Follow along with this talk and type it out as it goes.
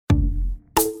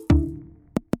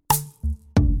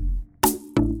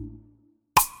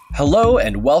Hello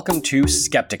and welcome to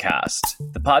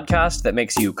Skepticast, the podcast that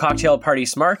makes you cocktail party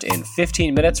smart in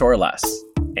 15 minutes or less,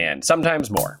 and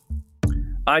sometimes more.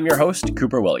 I'm your host,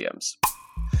 Cooper Williams.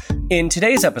 In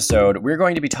today's episode, we're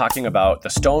going to be talking about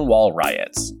the Stonewall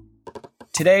riots.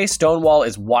 Today, Stonewall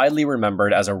is widely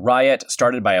remembered as a riot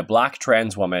started by a black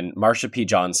trans woman, Marsha P.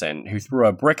 Johnson, who threw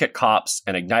a brick at cops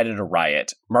and ignited a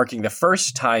riot, marking the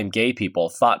first time gay people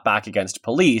fought back against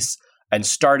police and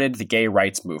started the gay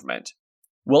rights movement.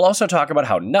 We'll also talk about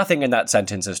how nothing in that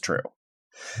sentence is true.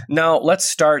 Now, let's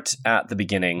start at the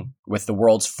beginning with the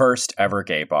world's first ever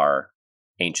gay bar,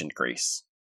 ancient Greece.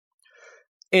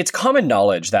 It's common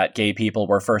knowledge that gay people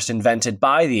were first invented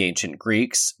by the ancient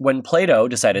Greeks when Plato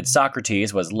decided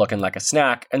Socrates was looking like a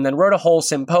snack and then wrote a whole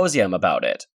symposium about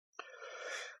it.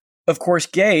 Of course,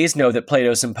 gays know that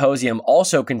Plato's symposium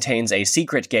also contains a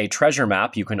secret gay treasure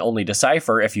map you can only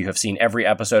decipher if you have seen every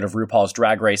episode of RuPaul's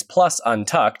Drag Race plus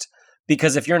Untucked,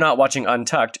 because if you're not watching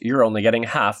Untucked, you're only getting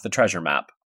half the treasure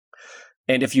map.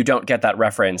 And if you don't get that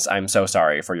reference, I'm so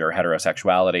sorry for your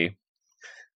heterosexuality.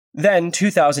 Then,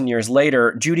 2,000 years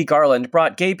later, Judy Garland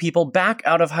brought gay people back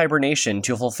out of hibernation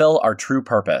to fulfill our true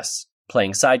purpose,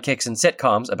 playing sidekicks in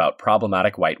sitcoms about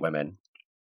problematic white women.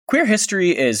 Queer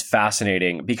history is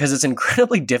fascinating because it's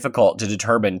incredibly difficult to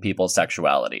determine people's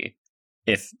sexuality,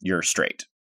 if you're straight.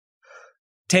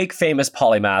 Take famous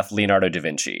polymath Leonardo da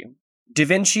Vinci. Da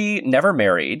Vinci never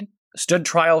married, stood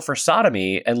trial for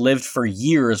sodomy, and lived for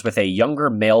years with a younger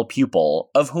male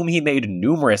pupil, of whom he made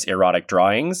numerous erotic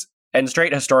drawings. And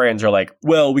straight historians are like,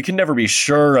 well, we can never be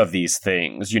sure of these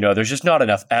things. There's just not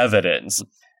enough evidence.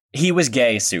 He was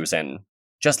gay, Susan,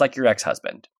 just like your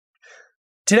ex-husband.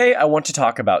 Today, I want to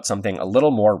talk about something a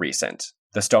little more recent,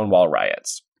 the Stonewall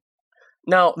riots.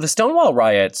 Now, the Stonewall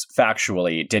riots,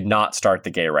 factually, did not start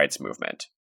the gay rights movement.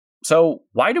 So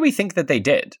why do we think that they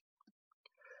did?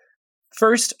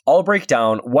 First, I'll break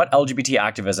down what LGBT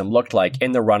activism looked like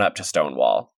in the run-up to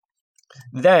Stonewall.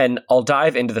 Then, I'll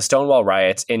dive into the Stonewall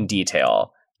riots in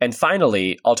detail. And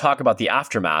finally, I'll talk about the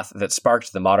aftermath that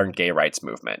sparked the modern gay rights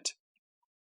movement.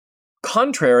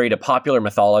 Contrary to popular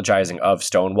mythologizing of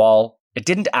Stonewall, it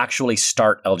didn't actually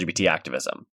start LGBT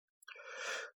activism.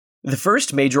 The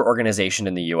first major organization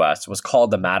in the US was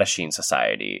called the Mattachine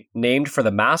Society, named for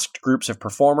the masked groups of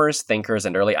performers, thinkers,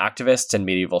 and early activists in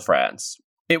medieval France.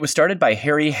 It was started by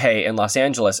Harry Hay in Los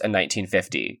Angeles in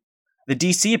 1950. The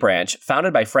DC branch,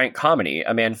 founded by Frank Comedy,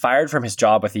 a man fired from his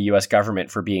job with the US government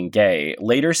for being gay,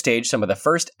 later staged some of the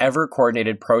first ever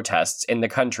coordinated protests in the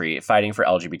country fighting for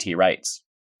LGBT rights.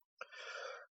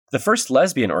 The first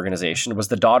lesbian organization was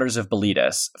the Daughters of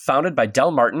Bilitis, founded by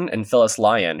Del Martin and Phyllis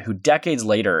Lyon, who decades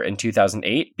later, in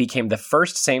 2008, became the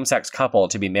first same-sex couple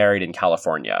to be married in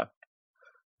California.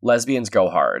 Lesbians go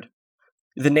hard.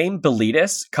 The name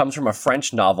Bilitis comes from a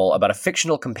French novel about a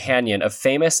fictional companion of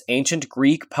famous ancient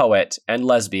Greek poet and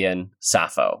lesbian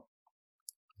Sappho.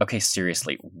 Okay,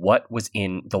 seriously, what was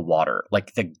in the water?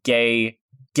 Like the gay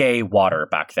water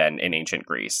back then in ancient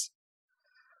Greece.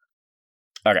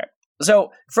 Okay,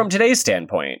 so from today's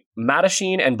standpoint,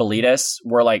 Mattachine and Bilitis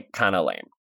were kind of lame.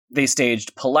 They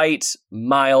staged polite,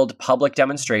 mild public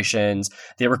demonstrations,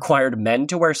 they required men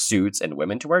to wear suits and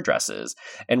women to wear dresses,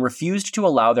 and refused to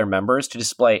allow their members to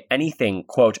display anything,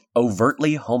 quote,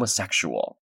 overtly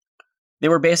homosexual. They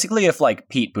were basically if,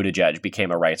 Pete Buttigieg became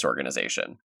a rights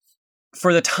organization.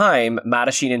 For the time,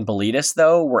 Mattachine and Bilitis,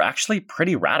 though, were actually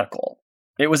pretty radical.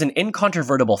 It was an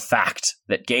incontrovertible fact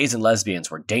that gays and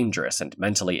lesbians were dangerous and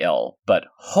mentally ill, but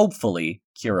hopefully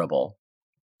curable.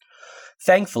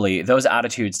 Thankfully, those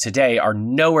attitudes today are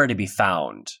nowhere to be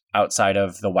found outside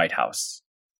of the White House.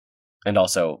 And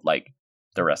also,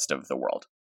 the rest of the world.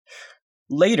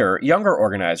 Later, younger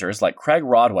organizers like Craig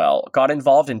Rodwell got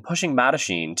involved in pushing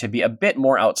Mattachine to be a bit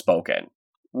more outspoken.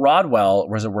 Rodwell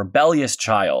was a rebellious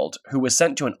child who was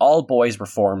sent to an all-boys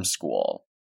reform school.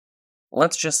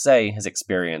 Let's just say his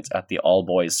experience at the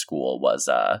all-boys school was,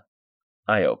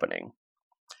 eye-opening.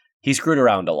 He screwed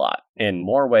around a lot, in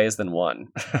more ways than one.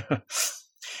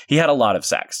 He had a lot of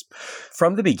sex.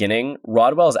 From the beginning,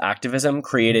 Rodwell's activism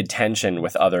created tension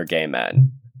with other gay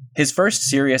men. His first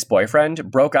serious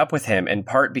boyfriend broke up with him in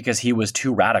part because he was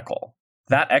too radical.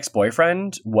 That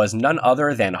ex-boyfriend was none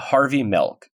other than Harvey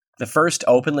Milk, the first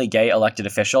openly gay elected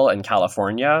official in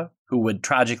California, who would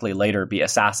tragically later be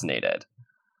assassinated.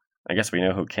 I guess we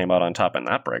know who came out on top in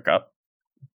that breakup.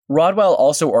 Rodwell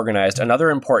also organized another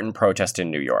important protest in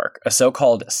New York, a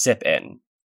so-called sip-in.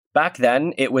 Back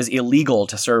then, it was illegal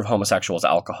to serve homosexuals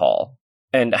alcohol,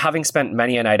 and having spent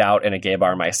many a night out in a gay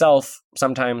bar myself,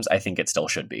 sometimes I think it still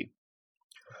should be.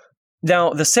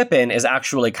 Now, the sip-in is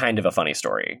actually kind of a funny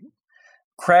story.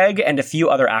 Craig and a few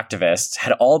other activists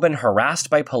had all been harassed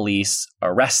by police,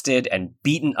 arrested, and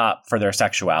beaten up for their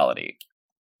sexuality.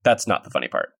 That's not the funny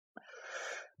part.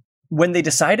 When they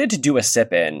decided to do a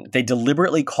sip-in, they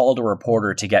deliberately called a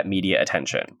reporter to get media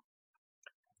attention.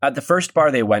 At the first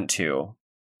bar they went to,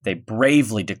 they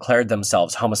bravely declared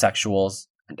themselves homosexuals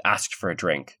and asked for a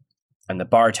drink. And the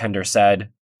bartender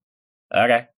said,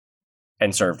 "Okay,"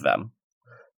 and served them.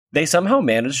 They somehow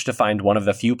managed to find one of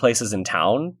the few places in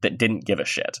town that didn't give a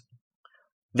shit.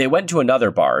 They went to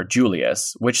another bar,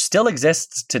 Julius, which still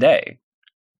exists today.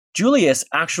 Julius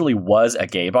actually was a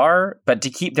gay bar, but to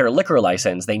keep their liquor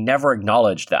license, they never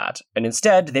acknowledged that, and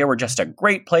instead they were just a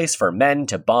great place for men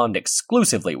to bond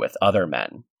exclusively with other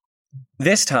men.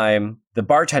 This time, the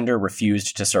bartender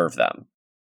refused to serve them.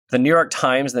 The New York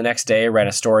Times the next day ran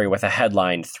a story with a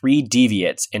headline, "3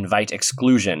 Deviates Invite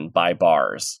Exclusion by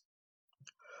Bars."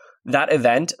 That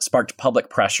event sparked public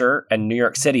pressure, and New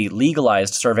York City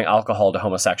legalized serving alcohol to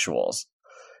homosexuals,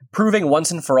 proving once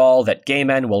and for all that gay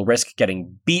men will risk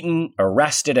getting beaten,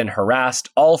 arrested, and harassed,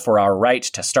 all for our right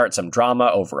to start some drama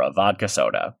over a vodka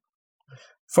soda.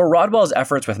 For Rodwell's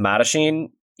efforts with Mattachine,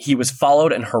 he was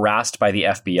followed and harassed by the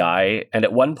FBI, and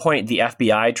at one point the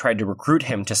FBI tried to recruit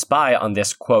him to spy on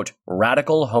this, quote,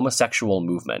 radical homosexual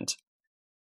movement.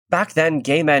 Back then,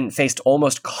 gay men faced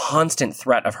almost constant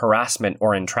threat of harassment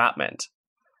or entrapment.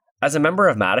 As a member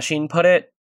of Mattachine put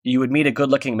it, you would meet a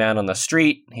good-looking man on the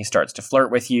street, he starts to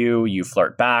flirt with you, you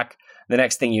flirt back, the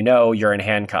next thing you know, you're in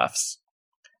handcuffs.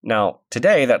 Now,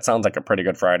 today that sounds like a pretty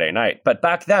good Friday night, but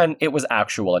back then it was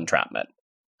actual entrapment.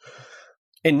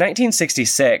 In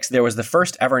 1966, there was the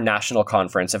first ever national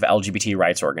conference of LGBT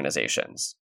rights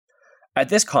organizations. At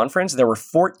this conference, there were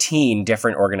 14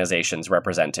 different organizations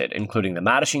represented, including the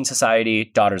Mattachine Society,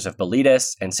 Daughters of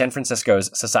Bilitis, and San Francisco's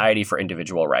Society for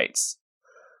Individual Rights.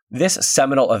 This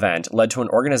seminal event led to an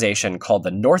organization called the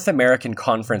North American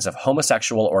Conference of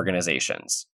Homosexual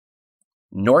Organizations.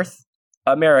 North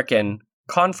American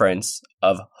Conference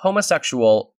of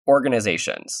Homosexual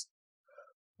Organizations,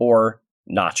 or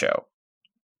NACHO.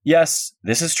 Yes,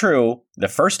 this is true. The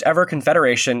first ever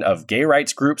confederation of gay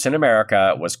rights groups in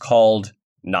America was called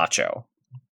NACHO.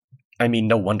 I mean,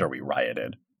 no wonder we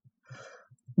rioted.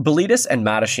 Bilitis and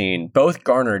Mattachine both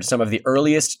garnered some of the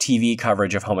earliest TV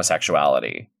coverage of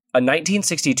homosexuality. A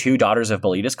 1962 Daughters of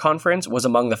Bilitis conference was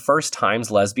among the first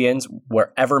times lesbians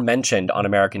were ever mentioned on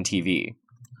American TV.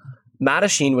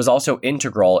 Mattachine was also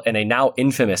integral in a now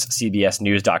infamous CBS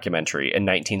News documentary in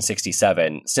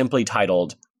 1967, simply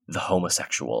titled The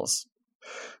Homosexuals.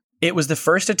 It was the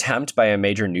first attempt by a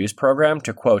major news program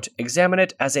to, quote, examine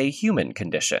it as a human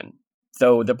condition,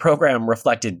 though the program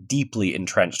reflected deeply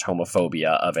entrenched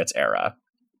homophobia of its era.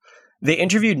 They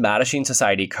interviewed Mattachine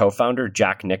Society co-founder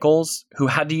Jack Nichols, who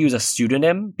had to use a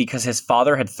pseudonym because his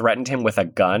father had threatened him with a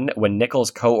gun when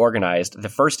Nichols co-organized the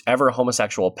first ever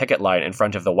homosexual picket line in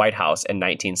front of the White House in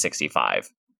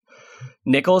 1965.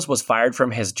 Nichols was fired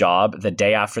from his job the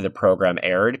day after the program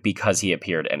aired because he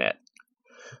appeared in it.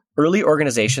 Early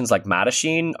organizations like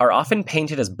Mattachine are often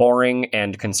painted as boring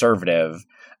and conservative,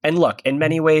 and look, in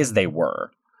many ways they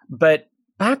were. But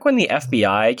back when the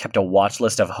FBI kept a watch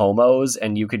list of homos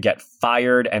and you could get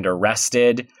fired and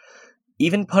arrested,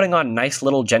 even putting on nice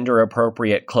little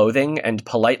gender-appropriate clothing and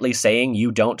politely saying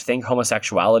you don't think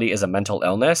homosexuality is a mental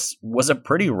illness was a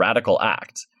pretty radical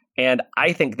act. And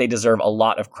I think they deserve a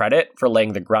lot of credit for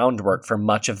laying the groundwork for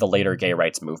much of the later gay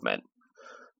rights movement.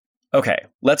 Okay,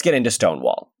 let's get into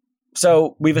Stonewall.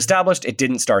 So, we've established it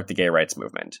didn't start the gay rights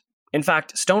movement. In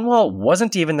fact, Stonewall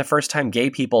wasn't even the first time gay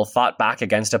people fought back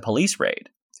against a police raid.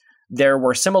 There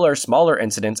were similar smaller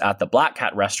incidents at the Black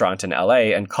Cat restaurant in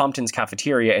LA and Compton's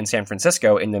cafeteria in San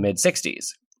Francisco in the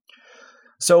mid-60s.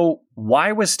 So,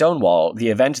 why was Stonewall the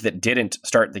event that didn't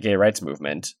start the gay rights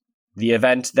movement, the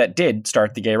event that did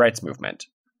start the gay rights movement?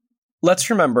 Let's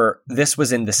remember, this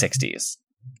was in the 60s.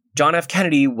 John F.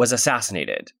 Kennedy was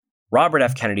assassinated. Robert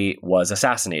F. Kennedy was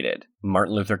assassinated.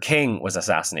 Martin Luther King was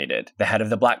assassinated. The head of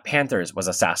the Black Panthers was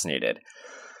assassinated.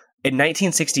 In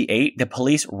 1968, the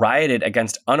police rioted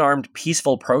against unarmed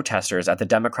peaceful protesters at the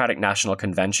Democratic National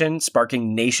Convention,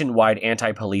 sparking nationwide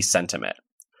anti-police sentiment.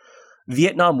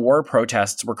 Vietnam War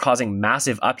protests were causing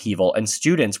massive upheaval, and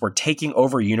students were taking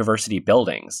over university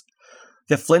buildings.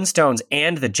 The Flintstones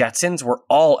and the Jetsons were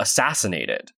all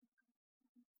assassinated.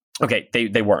 Okay,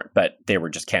 they weren't, but they were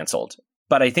just canceled.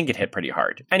 But I think it hit pretty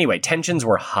hard. Anyway, tensions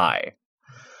were high.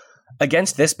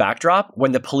 Against this backdrop,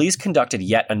 when the police conducted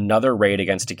yet another raid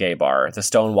against a gay bar, the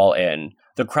Stonewall Inn,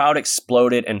 the crowd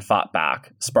exploded and fought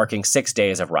back, sparking 6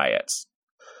 days of riots.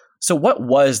 So what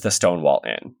was the Stonewall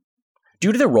Inn?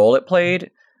 Due to the role it played,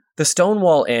 the The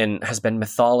Stonewall Inn has been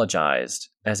mythologized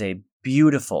as a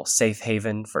beautiful safe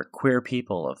haven for queer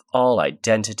people of all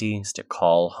identities to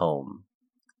call home.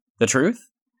 The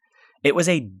truth? It was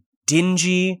a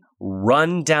dingy,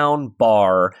 run-down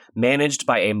bar managed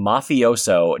by a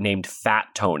mafioso named Fat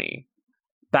Tony.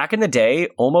 Back in the day,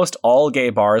 almost all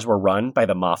gay bars were run by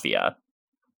the mafia.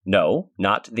 No,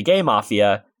 not the gay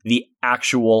mafia, the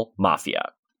actual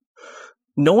mafia.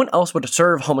 No one else would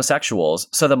serve homosexuals,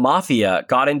 so the mafia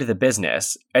got into the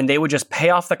business, and they would just pay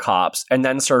off the cops and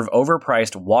then serve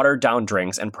overpriced, watered-down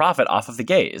drinks and profit off of the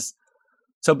gays.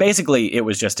 So basically, it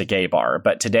was just a gay bar,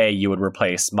 but today you would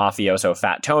replace mafioso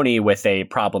Fat Tony with a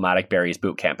problematic Barry's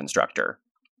boot camp instructor.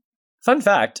 Fun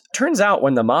fact, turns out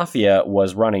when the mafia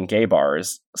was running gay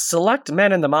bars, select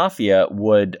men in the mafia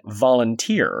would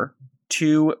volunteer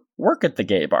to work at the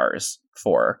gay bars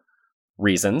for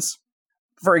reasons.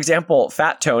 For example,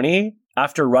 Fat Tony,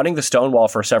 after running the Stonewall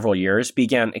for several years,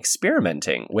 began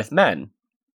experimenting with men.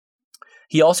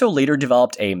 He also later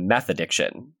developed a meth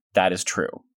addiction. That is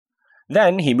true.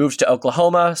 Then he moved to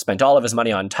Oklahoma, spent all of his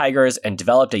money on tigers, and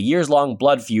developed a years-long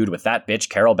blood feud with that bitch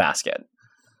Carol Baskin.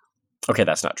 Okay,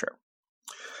 that's not true.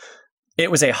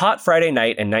 It was a hot Friday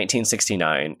night in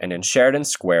 1969, and in Sheridan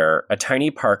Square, a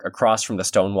tiny park across from the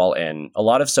Stonewall Inn, a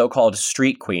lot of so-called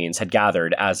street queens had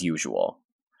gathered as usual.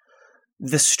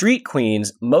 The street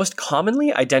queens most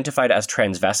commonly identified as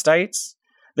transvestites.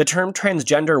 The term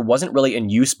transgender wasn't really in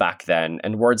use back then,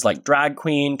 and words like drag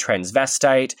queen,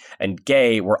 transvestite, and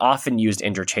gay were often used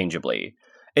interchangeably.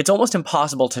 It's almost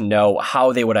impossible to know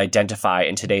how they would identify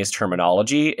in today's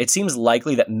terminology. It seems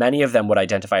likely that many of them would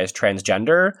identify as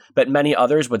transgender, but many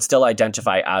others would still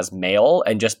identify as male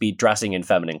and just be dressing in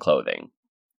feminine clothing.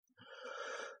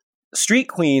 Street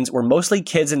queens were mostly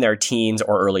kids in their teens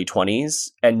or early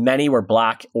 20s, and many were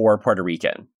Black or Puerto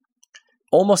Rican.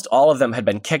 Almost all of them had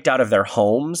been kicked out of their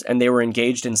homes, and they were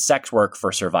engaged in sex work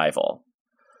for survival.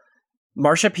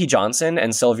 Marsha P. Johnson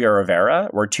and Sylvia Rivera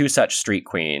were two such street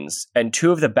queens, and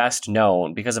two of the best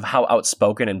known because of how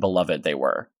outspoken and beloved they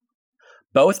were.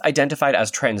 Both identified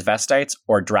as transvestites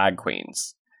or drag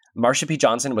queens. Marsha P.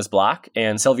 Johnson was Black,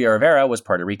 and Sylvia Rivera was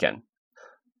Puerto Rican.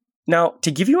 Now,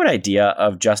 to give you an idea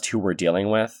of just who we're dealing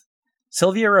with,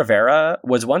 Sylvia Rivera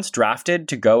was once drafted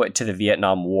to go to the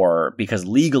Vietnam War because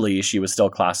legally she was still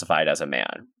classified as a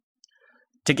man.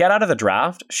 To get out of the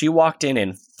draft, she walked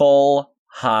in full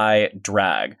high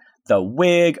drag. The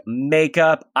wig,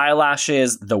 makeup,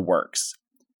 eyelashes, the works.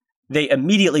 They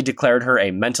immediately declared her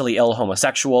a mentally ill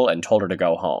homosexual and told her to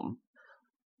go home.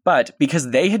 But because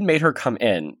they had made her come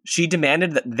in, she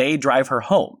demanded that they drive her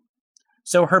home.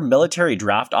 So her military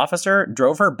draft officer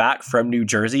drove her back from New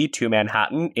Jersey to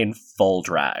Manhattan in full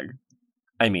drag.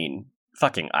 I mean,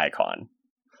 fucking icon.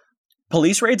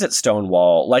 Police raids at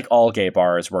Stonewall, like all gay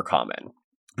bars, were common.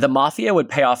 The mafia would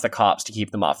pay off the cops to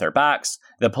keep them off their backs.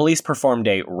 The police performed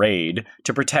a raid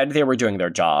to pretend they were doing their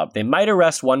job. They might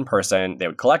arrest one person, they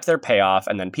would collect their payoff,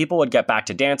 and then people would get back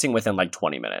to dancing within like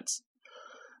 20 minutes.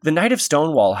 The night of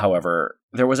Stonewall, however,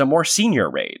 there was a more senior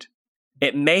raid.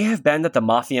 It may have been that the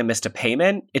mafia missed a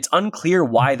payment. It's unclear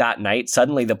why that night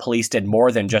suddenly the police did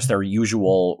more than just their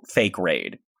usual fake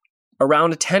raid.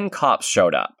 Around 10 cops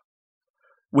showed up.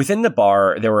 Within the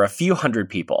bar, there were a few hundred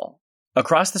people.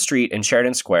 Across the street in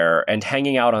Sheridan Square and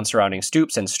hanging out on surrounding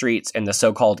stoops and streets in the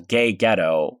so-called gay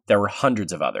ghetto, there were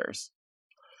hundreds of others.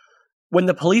 When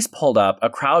the police pulled up, a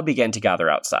crowd began to gather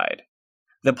outside.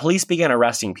 The police began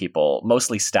arresting people,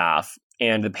 mostly staff,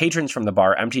 and the patrons from the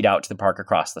bar emptied out to the park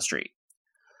across the street.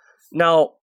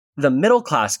 Now, the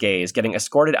middle-class gays getting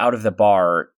escorted out of the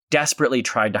bar desperately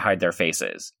tried to hide their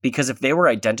faces, because if they were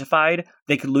identified,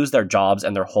 they could lose their jobs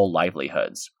and their whole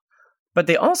livelihoods. But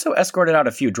they also escorted out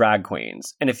a few drag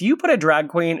queens, and if you put a drag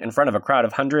queen in front of a crowd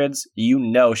of hundreds, you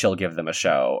know she'll give them a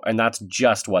show, and that's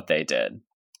just what they did.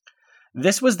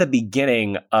 This was the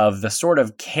beginning of the sort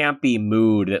of campy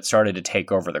mood that started to take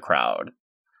over the crowd.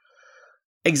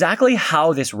 Exactly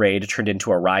how this raid turned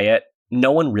into a riot,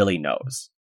 no one really knows.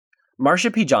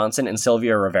 Marsha P. Johnson and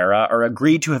Sylvia Rivera are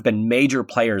agreed to have been major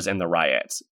players in the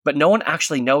riots, but no one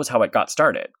actually knows how it got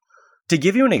started. To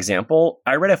give you an example,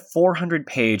 I read a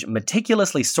 400-page,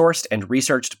 meticulously sourced and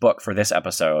researched book for this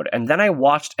episode, and then I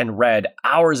watched and read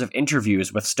hours of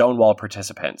interviews with Stonewall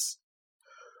participants.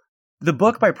 The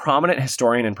book by prominent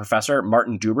historian and professor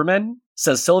Martin Duberman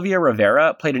says Sylvia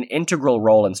Rivera played an integral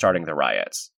role in starting the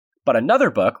riots. But another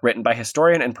book, written by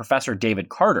historian and professor David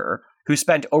Carter, who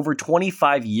spent over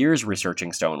 25 years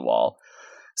researching Stonewall,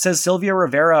 says Sylvia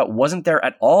Rivera wasn't there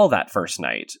at all that first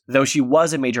night, though she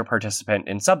was a major participant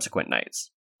in subsequent nights.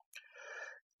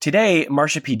 Today,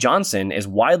 Marsha P. Johnson is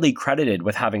widely credited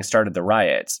with having started the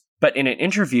riots, but in an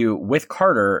interview with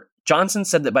Carter, Johnson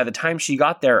said that by the time she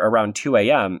got there around 2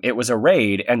 a.m., it was a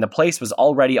raid and the place was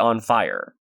already on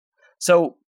fire.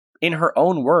 So, in her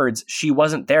own words, she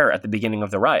wasn't there at the beginning of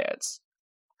the riots.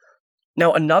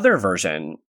 Now, another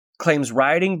version claims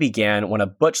rioting began when a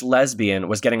butch lesbian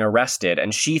was getting arrested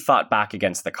and she fought back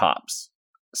against the cops.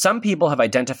 Some people have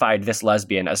identified this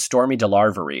lesbian as Stormy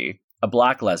DeLarverie, a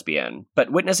black lesbian,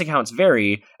 but witness accounts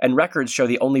vary and records show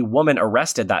the only woman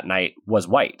arrested that night was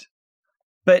white.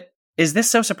 But is this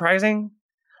so surprising?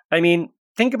 I mean,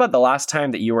 think about the last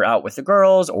time that you were out with the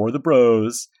girls or the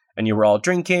bros, and you were all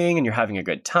drinking and you're having a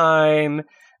good time,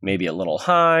 maybe a little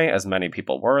high, as many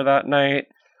people were that night.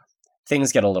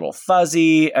 Things get a little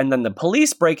fuzzy, and then the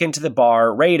police break into the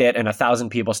bar, raid it, and 1,000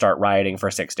 people start rioting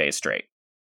for 6 days straight.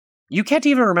 You can't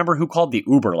even remember who called the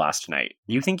Uber last night.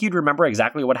 You think you'd remember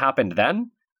exactly what happened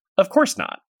then? Of course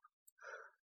not.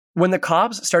 When the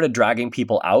cops started dragging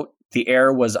people out, the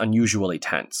air was unusually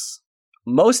tense.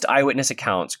 Most eyewitness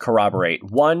accounts corroborate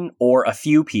one or a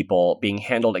few people being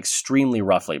handled extremely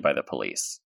roughly by the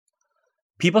police.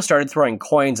 People started throwing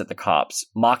coins at the cops,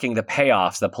 mocking the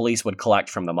payoffs the police would collect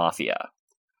from the mafia.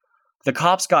 The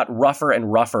cops got rougher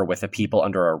and rougher with the people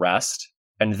under arrest,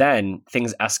 and then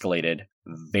things escalated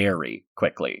very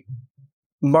quickly.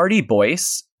 Marty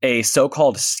Boyce, a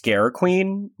so-called scare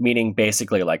queen, meaning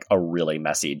basically like a really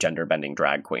messy gender-bending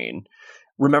drag queen,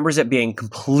 remembers it being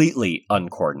completely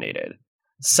uncoordinated.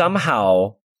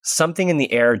 Somehow, something in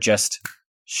the air just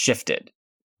shifted.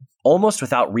 Almost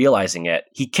without realizing it,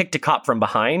 he kicked a cop from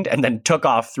behind and then took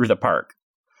off through the park.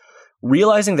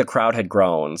 Realizing the crowd had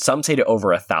grown, some say to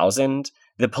over 1,000,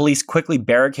 the police quickly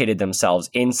barricaded themselves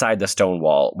inside the stone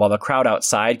wall while the crowd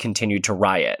outside continued to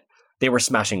riot. They were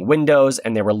smashing windows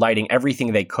and they were lighting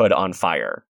everything they could on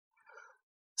fire.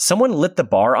 Someone lit the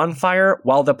bar on fire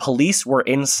while the police were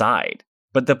inside,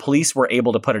 but the police were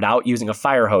able to put it out using a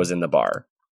fire hose in the bar.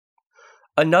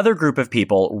 Another group of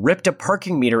people ripped a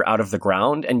parking meter out of the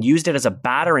ground and used it as a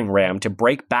battering ram to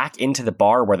break back into the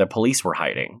bar where the police were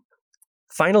hiding.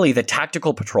 Finally, the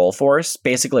Tactical Patrol Force,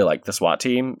 basically like the SWAT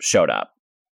team, showed up.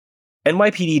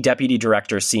 NYPD Deputy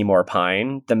Director Seymour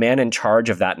Pine, the man in charge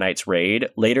of that night's raid,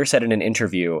 later said in an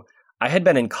interview, "I had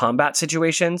been in combat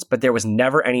situations, but there was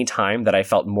never any time that I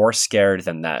felt more scared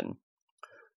than then."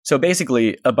 So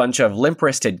basically, a bunch of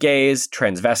limp-wristed gays,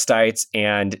 transvestites,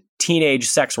 and teenage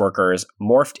sex workers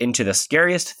morphed into the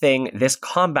scariest thing this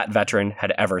combat veteran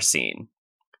had ever seen.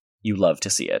 You love to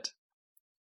see it.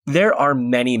 There are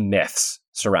many myths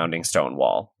surrounding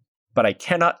Stonewall, but I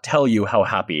cannot tell you how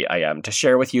happy I am to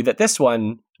share with you that this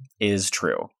one is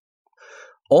true.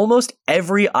 Almost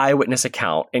every eyewitness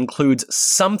account includes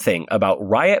something about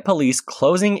riot police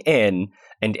closing in,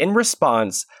 and in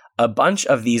response, a bunch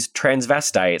of these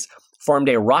transvestites formed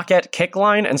a rocket kick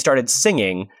line and started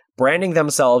singing, branding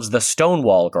themselves the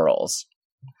Stonewall Girls.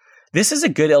 This is a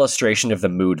good illustration of the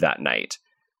mood that night,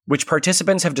 which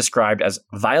participants have described as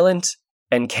violent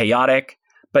and chaotic,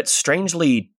 but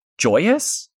strangely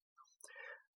joyous.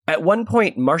 At one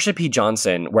point, Marsha P.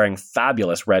 Johnson, wearing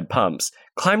fabulous red pumps,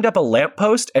 climbed up a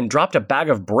lamppost and dropped a bag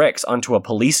of bricks onto a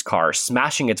police car,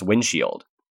 smashing its windshield.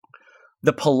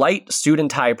 The polite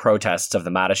suit-and-tie protests of the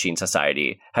Mattachine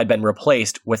Society had been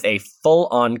replaced with a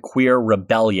full-on queer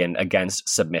rebellion against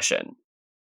submission.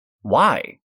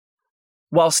 Why?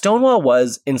 While Stonewall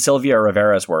was, in Sylvia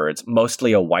Rivera's words,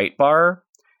 mostly a white bar,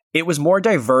 it was more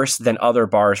diverse than other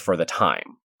bars for the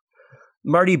time.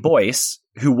 Marty Boyce,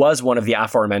 who was one of the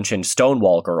aforementioned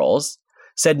Stonewall Girls,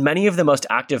 said many of the most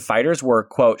active fighters were,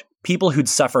 quote, people who'd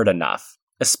suffered enough,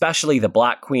 especially the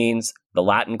Black queens, the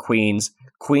Latin queens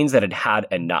that had had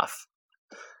enough.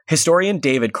 Historian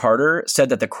David Carter said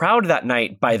that the crowd that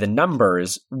night, by the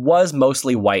numbers, was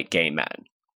mostly white gay men.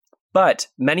 But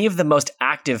many of the most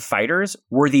active fighters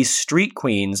were these street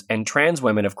queens and trans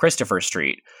women of Christopher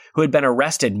Street, who had been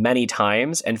arrested many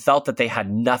times and felt that they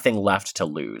had nothing left to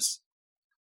lose.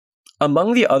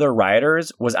 Among the other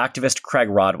rioters was activist Craig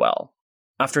Rodwell.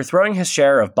 After throwing his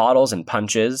share of bottles and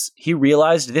punches, he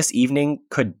realized this evening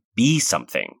could be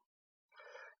something.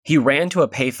 He ran to a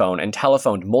payphone and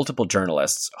telephoned multiple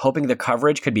journalists, hoping the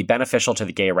coverage could be beneficial to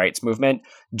the gay rights movement,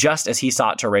 just as he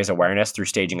sought to raise awareness through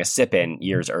staging a sit-in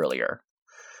years earlier.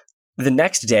 The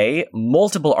next day,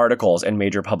 multiple articles in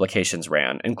major publications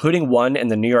ran, including one in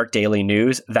the New York Daily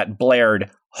News that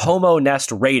blared, "Homo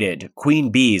nest raided,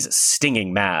 Queen Bee's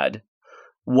stinging mad."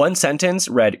 One sentence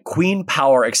read, "Queen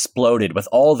power exploded with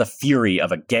all the fury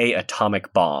of a gay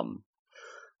atomic bomb."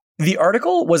 The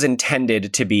article was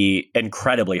intended to be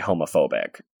incredibly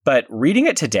homophobic, but reading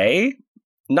it today,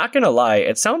 Not gonna lie,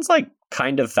 it sounds like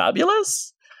kind of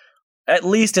fabulous. At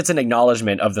least it's an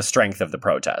acknowledgement of the strength of the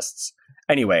protests.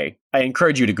 Anyway, I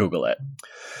encourage you to Google it.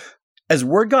 As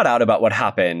word got out about what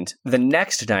happened, the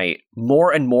next night,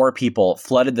 more and more people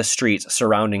flooded the streets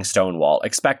surrounding Stonewall,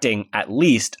 expecting at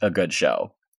least a good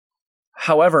show.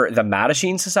 However, the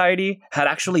Mattachine Society had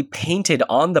actually painted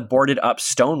on the boarded up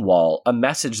Stonewall a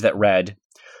message that read,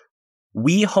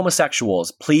 "We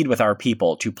homosexuals plead with our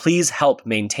people to please help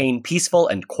maintain peaceful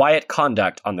and quiet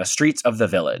conduct on the streets of the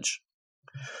village."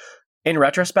 In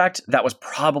retrospect, that was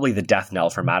probably the death knell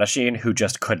for Mattachine, who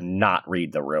just could not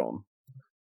read the room.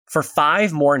 For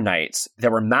 5 more nights,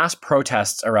 there were mass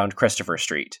protests around Christopher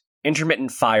Street,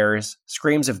 intermittent fires,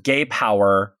 screams of gay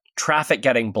power, traffic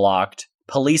getting blocked,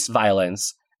 police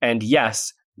violence, and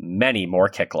yes, many more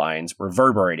kick lines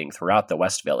reverberating throughout the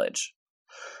West Village.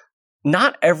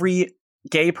 Not every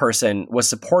gay person was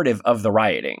supportive of the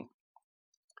rioting.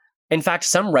 In fact,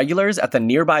 some regulars at the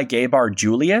nearby gay bar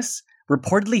Julius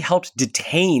reportedly helped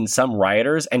detain some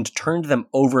rioters and turned them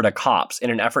over to cops in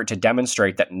an effort to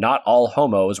demonstrate that not all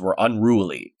homos were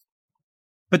unruly.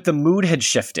 But the mood had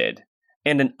shifted,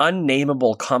 and an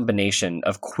unnameable combination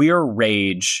of queer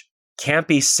rage,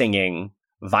 campy singing,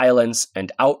 violence,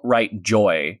 and outright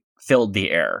joy filled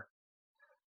the air.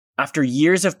 After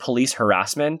years of police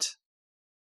harassment,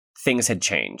 things had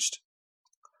changed.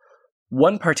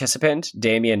 One participant,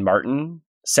 Damian Martin,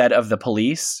 said of the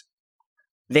police,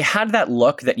 "They had that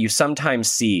look that you sometimes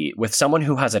see with someone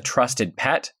who has a trusted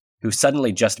pet who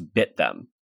suddenly just bit them."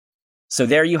 So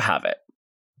there you have it.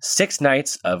 6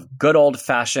 nights of good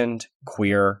old-fashioned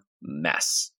queer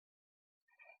mess.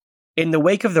 In the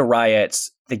wake of the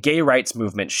riots, the gay rights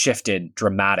movement shifted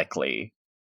dramatically.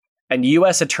 And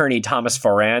U.S. Attorney Thomas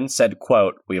Foran said,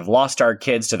 quote, "We've lost our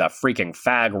kids to the freaking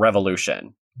fag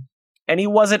revolution." And he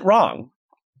wasn't wrong.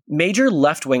 Major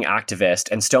left-wing activist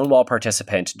and Stonewall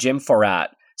participant Jim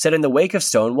Forat said in the wake of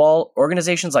Stonewall,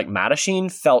 organizations like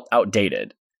Mattachine felt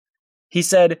outdated. He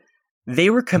said, "They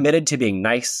were committed to being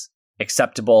nice,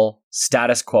 acceptable,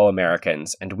 status quo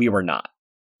Americans, and we were not.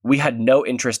 We had no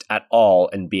interest at all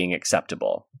in being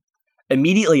acceptable."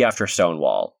 Immediately after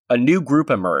Stonewall, a new group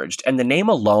emerged, and the name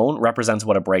alone represents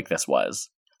what a break this was.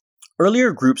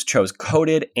 Earlier groups chose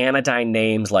coded, anodyne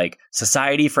names like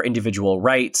Society for Individual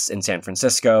Rights in San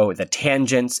Francisco, the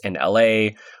Tangents in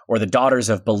LA, or the Daughters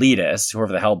of Bilitis,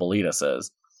 whoever the hell Bilitis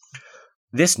is.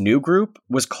 This new group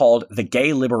was called the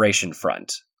Gay Liberation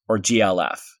Front, or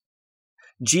GLF.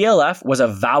 GLF was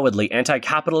avowedly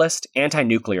anti-capitalist,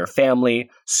 anti-nuclear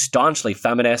family, staunchly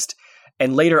feminist,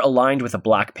 and later aligned with the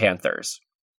Black Panthers.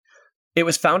 It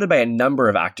was founded by a number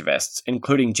of activists,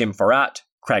 including Jim Forat,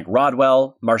 Craig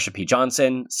Rodwell, Marsha P.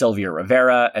 Johnson, Sylvia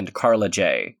Rivera, and Carla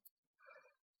J.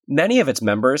 Many of its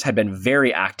members had been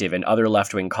very active in other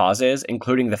left-wing causes,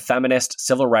 including the feminist,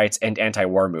 civil rights, and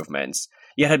anti-war movements,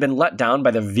 yet had been let down by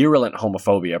the virulent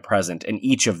homophobia present in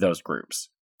each of those groups.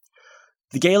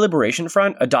 The Gay Liberation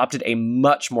Front adopted a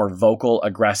much more vocal,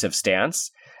 aggressive stance,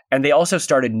 and they also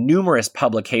started numerous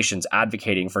publications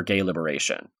advocating for gay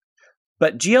liberation.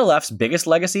 But GLF's biggest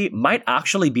legacy might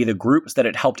actually be the groups that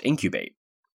it helped incubate.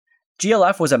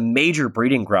 GLF was a major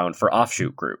breeding ground for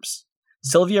offshoot groups.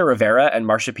 Sylvia Rivera and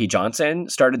Marsha P. Johnson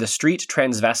started the Street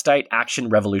Transvestite Action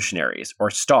Revolutionaries,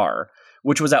 or STAR,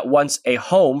 which was at once a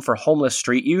home for homeless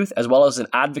street youth as well as an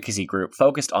advocacy group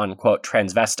focused on, quote,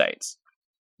 transvestites.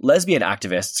 Lesbian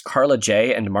activists Carla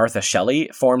J. and Martha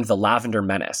Shelley formed the Lavender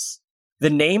Menace.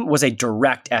 The name was a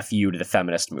direct FU to the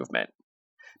feminist movement.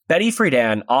 Betty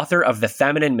Friedan, author of The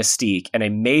Feminine Mystique and a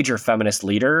major feminist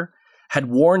leader, had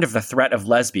warned of the threat of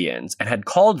lesbians and had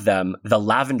called them the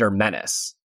Lavender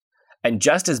Menace. And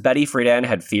just as Betty Friedan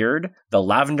had feared, the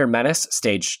Lavender Menace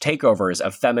staged takeovers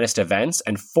of feminist events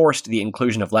and forced the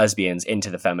inclusion of lesbians into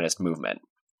the feminist movement.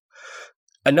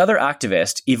 Another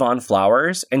activist, Yvonne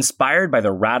Flowers, inspired by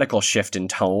the radical shift in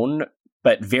tone,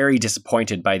 but very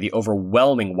disappointed by the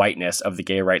overwhelming whiteness of the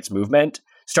gay rights movement,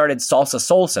 started Salsa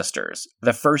Soul Sisters,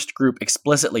 the first group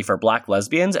explicitly for Black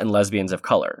lesbians and lesbians of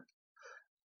color.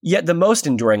 Yet the most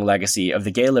enduring legacy of the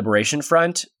Gay Liberation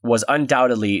Front was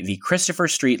undoubtedly the Christopher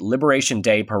Street Liberation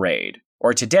Day Parade,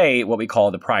 or today what we call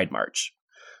the Pride March.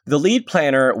 The lead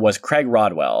planner was Craig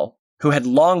Rodwell, who had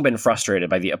long been frustrated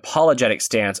by the apologetic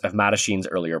stance of Mattachine's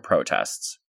earlier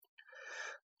protests.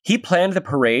 He planned the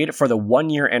parade for the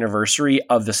 1-year anniversary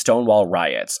of the Stonewall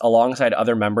riots, alongside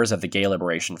other members of the Gay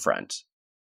Liberation Front.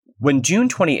 When June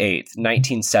 28,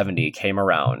 1970 came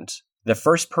around, the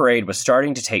first parade was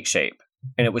starting to take shape,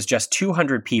 and it was just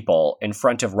 200 people in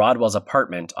front of Rodwell's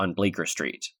apartment on Bleecker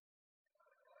Street.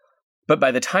 But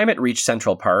by the time it reached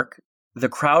Central Park, the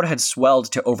crowd had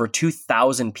swelled to over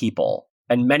 2,000 people,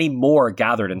 and many more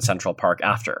gathered in Central Park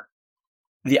after.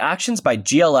 The actions by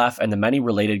GLF and the many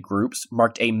related groups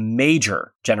marked a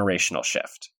major generational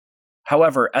shift.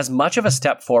 However, as much of a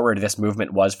step forward this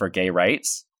movement was for gay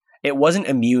rights, it wasn't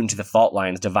immune to the fault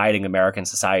lines dividing American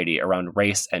society around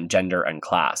race and gender and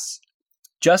class.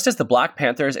 Just as the Black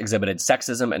Panthers exhibited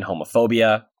sexism and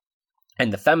homophobia,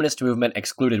 and the feminist movement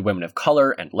excluded women of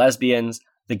color and lesbians,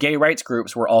 the gay rights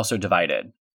groups were also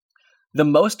divided. The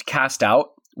most cast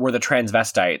out were the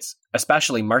transvestites,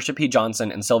 especially Marsha P.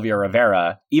 Johnson and Sylvia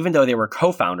Rivera, even though they were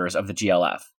co-founders of the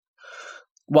GLF.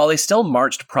 While they still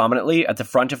marched prominently at the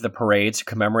front of the parades to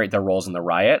commemorate their roles in the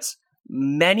riots,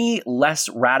 many less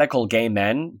radical gay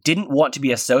men didn't want to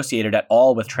be associated at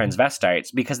all with transvestites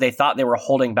because they thought they were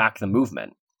holding back the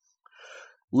movement.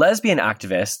 Lesbian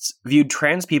activists viewed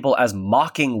trans people as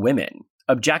mocking women,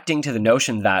 objecting to the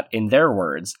notion that, in their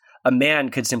words, a man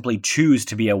could simply choose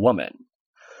to be a woman.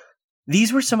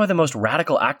 These were some of the most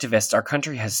radical activists our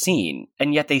country has seen,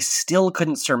 and yet they still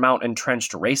couldn't surmount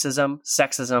entrenched racism,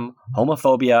 sexism,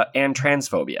 homophobia, and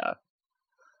transphobia.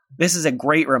 This is a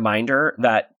great reminder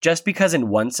that just because in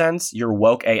one sense you're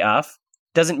woke AF,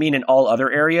 doesn't mean in all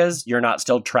other areas you're not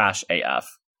still trash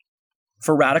AF.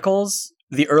 For radicals,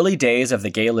 the early days of the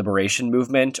gay liberation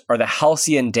movement are the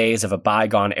halcyon days of a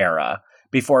bygone era,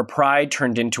 before Pride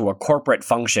turned into a corporate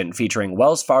function featuring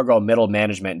Wells Fargo middle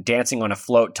management dancing on a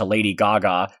float to Lady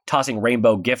Gaga, tossing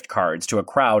rainbow gift cards to a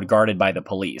crowd guarded by the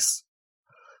police.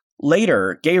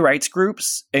 Later, gay rights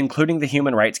groups, including the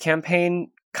Human Rights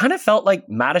Campaign, kind of felt like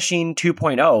Mattachine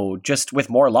 2.0, just with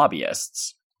more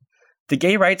lobbyists. The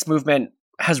gay rights movement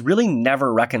has really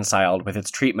never reconciled with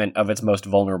its treatment of its most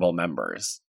vulnerable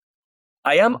members.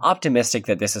 I am optimistic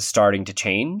that this is starting to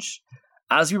change.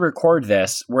 As we record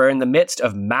this, we're in the midst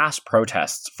of mass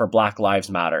protests for Black Lives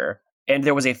Matter, and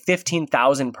there was a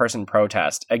 15,000-person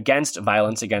protest against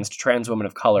violence against trans women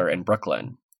of color in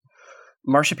Brooklyn.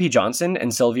 Marsha P. Johnson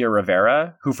and Sylvia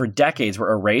Rivera, who for decades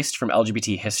were erased from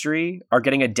LGBT history, are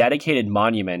getting a dedicated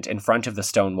monument in front of the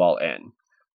Stonewall Inn.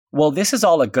 While this is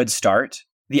all a good start,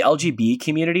 the LGB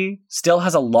community still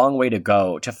has a long way to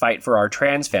go to fight for our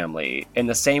trans family in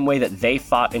the same way that they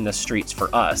fought in the streets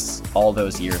for us all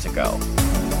those years ago.